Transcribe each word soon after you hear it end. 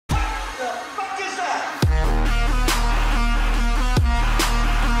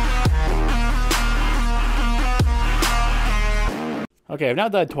Okay, I've now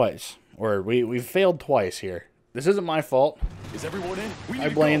died twice. Or we've failed twice here. This isn't my fault. Is everyone in? I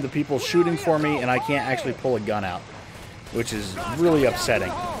blame the people shooting for me, and I can't actually pull a gun out. Which is really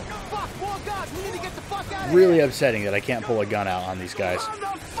upsetting. Really upsetting that I can't pull a gun out on these guys.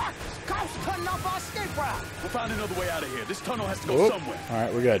 We'll find another way out of here. This tunnel has to go somewhere.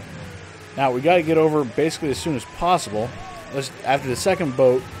 Alright, we're good. Now, we gotta get over basically as soon as possible. After the second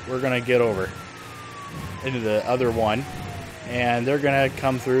boat, we're gonna get over into the other one. And they're gonna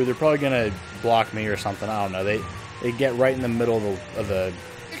come through. They're probably gonna block me or something. I don't know. They get right in the middle of the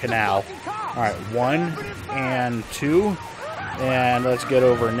canal. Alright, 1 and 2. And let's get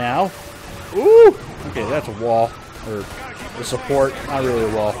over now. Ooh! Okay, that's a wall. Or a support. Not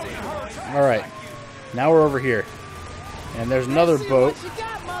really a wall. Alright. Now we're over here. And there's another boat.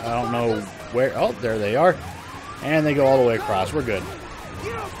 I don't know where. Oh, there they are. And they go all the way across. We're good.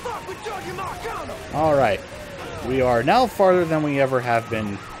 Alright. We are now farther than we ever have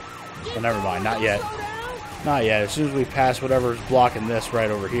been. But never mind. Not yet. Not yet. As soon as we pass whatever's blocking this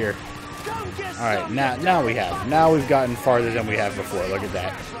right over here. Alright. Now we have. Now we've gotten farther than we have before. Look at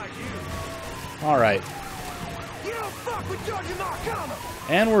that. Alright.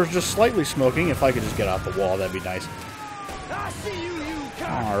 And we're just slightly smoking. If I could just get off the wall, that'd be nice.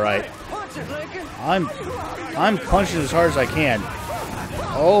 Alright. I'm punching as hard as I can.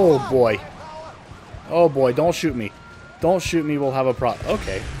 Oh boy. Oh boy, don't shoot me. Don't shoot me, we'll have a problem.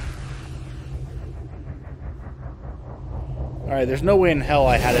 Okay. Alright, there's no way in hell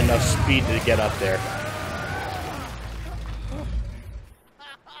I had enough speed to get up there.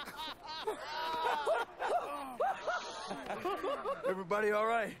 Everybody all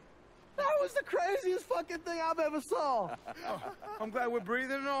right? That was the craziest fucking thing I've ever saw. I'm glad we're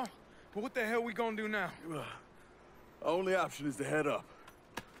breathing and all, but what the hell we gonna do now? Only option is to head up.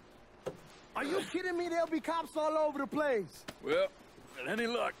 Are you kidding me? There'll be cops all over the place. Well, with any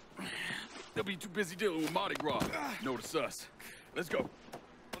luck, they'll be too busy dealing with Mardi Gras. Notice us. Let's go.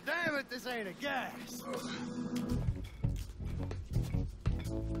 Well, damn it, this ain't a gas.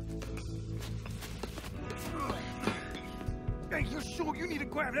 Hey, you sure you need to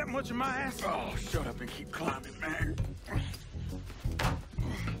grab that much of my ass? Oh, shut up and keep climbing, man.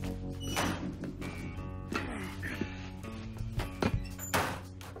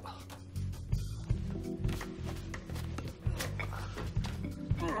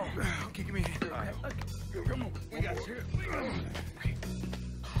 Okay, give me a hand. All right. Come on, we got you.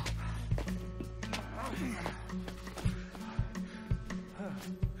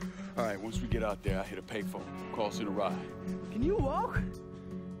 All right, once we get out there, I hit a payphone. Call us in a ride. Can you walk?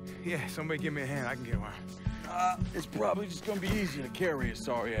 Yeah, somebody give me a hand. I can get around. It's probably just gonna be easier to carry his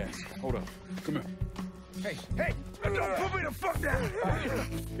sorry ass. Hold up. Come here. Hey, don't put me the fuck down.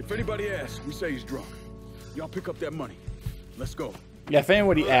 If anybody asks, we say he's drunk. Y'all pick up that money. Let's go. Yeah, if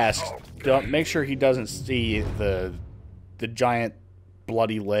anybody asks, don't make sure he doesn't see the giant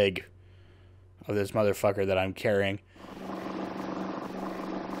bloody leg of this motherfucker that I'm carrying.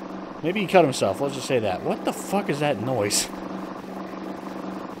 Maybe he cut himself. Let's just say that. What the fuck is that noise?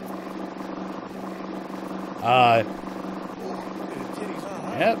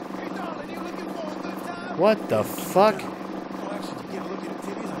 Yep. What the fuck? Damn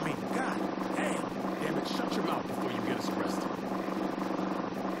it, shut your mouth before you get us arrested.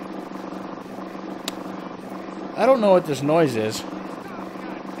 I don't know what this noise is.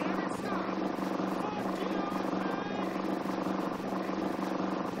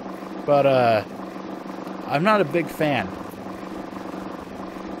 But, I'm not a big fan.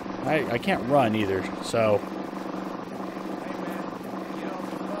 I can't run either, so... Hey, man, get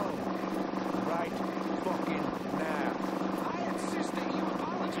off the phone. Right fucking now. I insist that you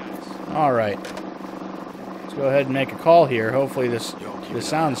apologize. Alright. Let's go ahead and make a call here. Hopefully this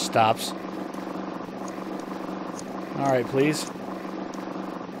sound stops. Alright, please.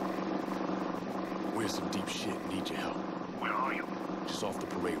 We're some deep shit. Need your help. Where are you? Just off the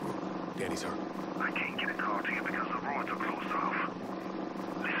parade route. Danny's hurt. I can't get a car to you because the roads are closed off.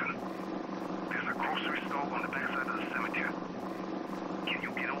 Listen, there's a grocery store on the backside of the cemetery. Can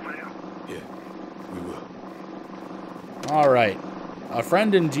you get over there? Yeah, we will. Alright. A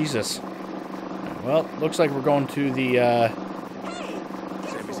friend in Jesus. Well, looks like we're going to the,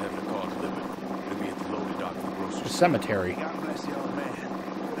 Sammy's having a car delivered. It'll be at the loaded dock of the grocery store. cemetery. God bless you, old man.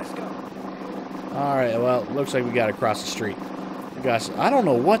 Let's go. Alright, well, looks like we got to cross the street. Guys, I don't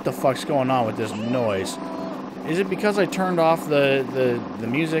know what the fuck's going on with this noise. Is it because I turned off the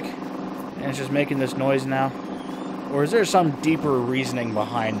music and it's just making this noise now? Or is there some deeper reasoning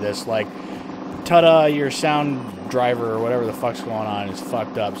behind this? Like, ta-da, your sound driver or whatever the fuck's going on is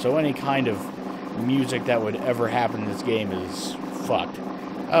fucked up. So any kind of music that would ever happen in this game is fucked.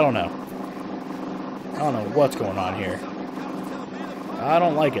 I don't know. I don't know what's going on here. I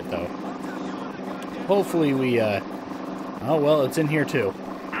don't like it, though. Hopefully we, oh, well, it's in here, too.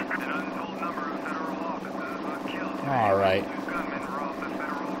 Alright.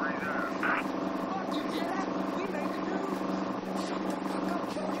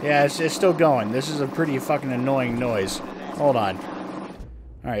 Yeah, it's still going. This is a pretty fucking annoying noise. Hold on.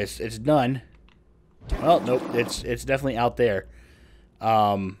 Alright, it's done. Well, nope, it's definitely out there.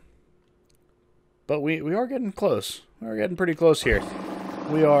 But we are getting close. We're getting pretty close here.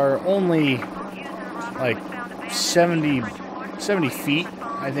 We are only like 70 feet.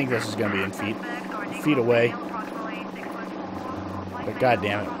 I think this is going to be in feet. Feet away. But god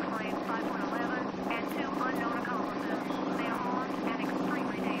damn it.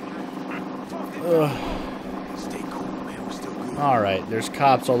 Stay cool, man. We're still good. Alright, there's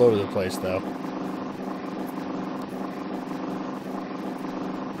cops all over the place, though.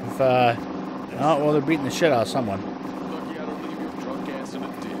 If, oh, well, they're beating the shit out of someone. Lucky I don't leave your drunk ass in a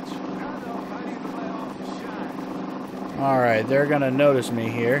ditch. Alright, they're gonna notice me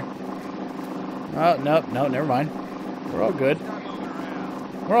here. Oh, no, never mind. We're all good.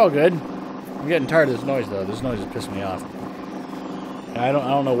 We're all good. I'm getting tired of this noise, though. This noise is pissing me off. I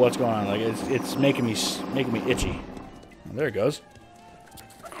don't know what's going on. Like it's making me itchy. Oh, there it goes.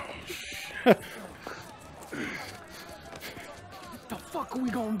 What the fuck are we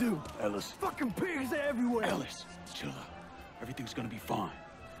gonna do? Ellis. Fucking pigs everywhere. Ellis, chill out. Everything's gonna be fine.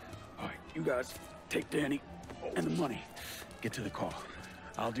 All right, you guys take Danny and the money. Get to the car.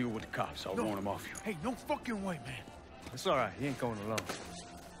 I'll deal with the cops. I'll warn them off you. Hey, no fucking way, man. It's all right. He ain't going alone.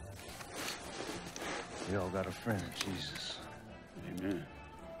 We all got a friend, Jesus. Amen.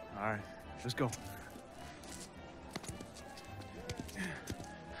 All right, let's go.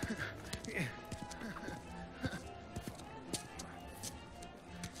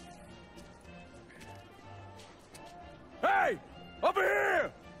 Hey! Over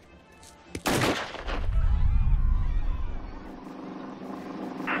here!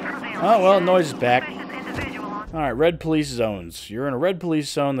 Oh, well, noise is back. Alright, red police zones. You're in a red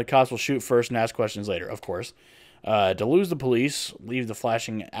police zone. The cops will shoot first and ask questions later, of course. To lose the police, leave the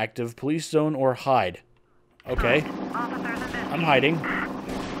flashing active police zone or hide. Okay. I'm hiding.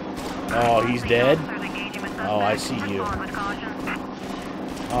 Oh, he's dead? Oh, I see you.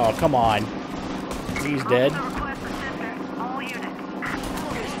 Oh, come on. He's dead.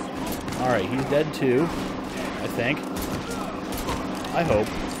 Alright, he's dead too. I think. I hope.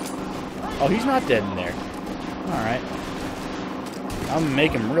 Oh, he's not dead in there. Alright. I'm gonna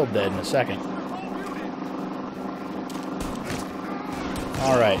make him real dead in a second.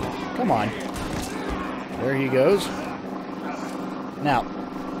 Alright. Come on. There he goes. Now,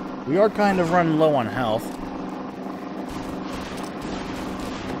 we are kind of running low on health.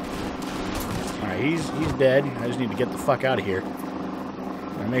 Alright, he's dead. I just need to get the fuck out of here.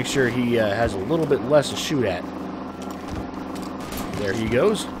 And make sure he has a little bit less to shoot at. There he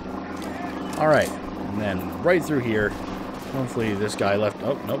goes. Alright. And then right through here. Hopefully this guy left...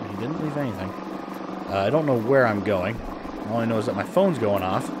 Oh, nope, he didn't leave anything. I don't know where I'm going. All I know is that my phone's going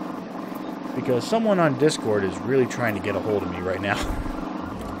off. Because someone on Discord is really trying to get a hold of me right now.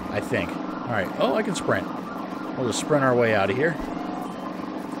 I think. Alright. Oh, I can sprint. We'll just sprint our way out of here.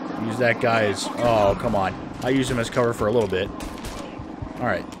 Use that guy as... Oh, come on. I used him as cover for a little bit.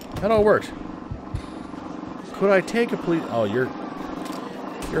 Alright. That all worked. Could I take a police... Oh, you're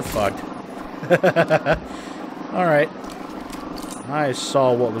fucked. Alright. I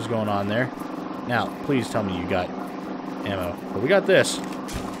saw what was going on there. Now, please tell me you got ammo. But we got this.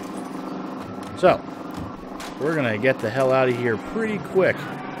 So, we're gonna get the hell out of here pretty quick.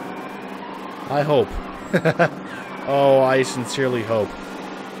 I hope. Oh, I sincerely hope.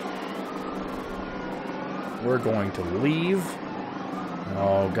 We're going to leave.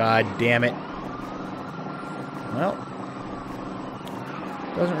 Oh, god damn it. Well,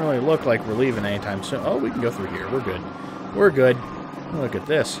 doesn't really look like we're leaving anytime soon. Oh, we can go through here. We're good. We're good. Look at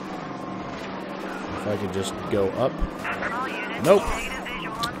this. If I could just go up. Nope.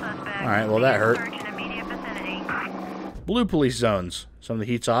 Alright, well that hurt. Blue police zones. Some of the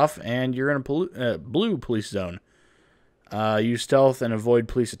heat's off, and you're in a blue police zone. Use stealth and avoid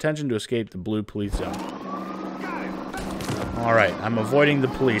police attention to escape the blue police zone. Alright, I'm avoiding the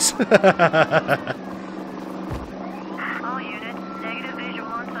police.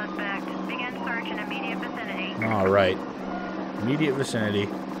 Alright. Immediate vicinity.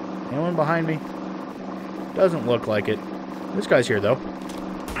 Anyone behind me? Doesn't look like it. This guy's here, though.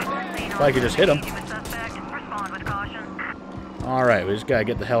 If I could just hit him. Alright, we just gotta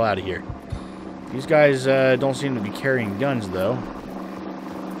get the hell out of here. These guys don't seem to be carrying guns, though.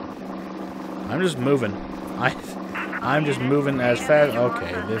 I'm just moving. I'm just moving as fast.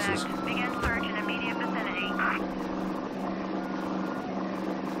 Okay, this is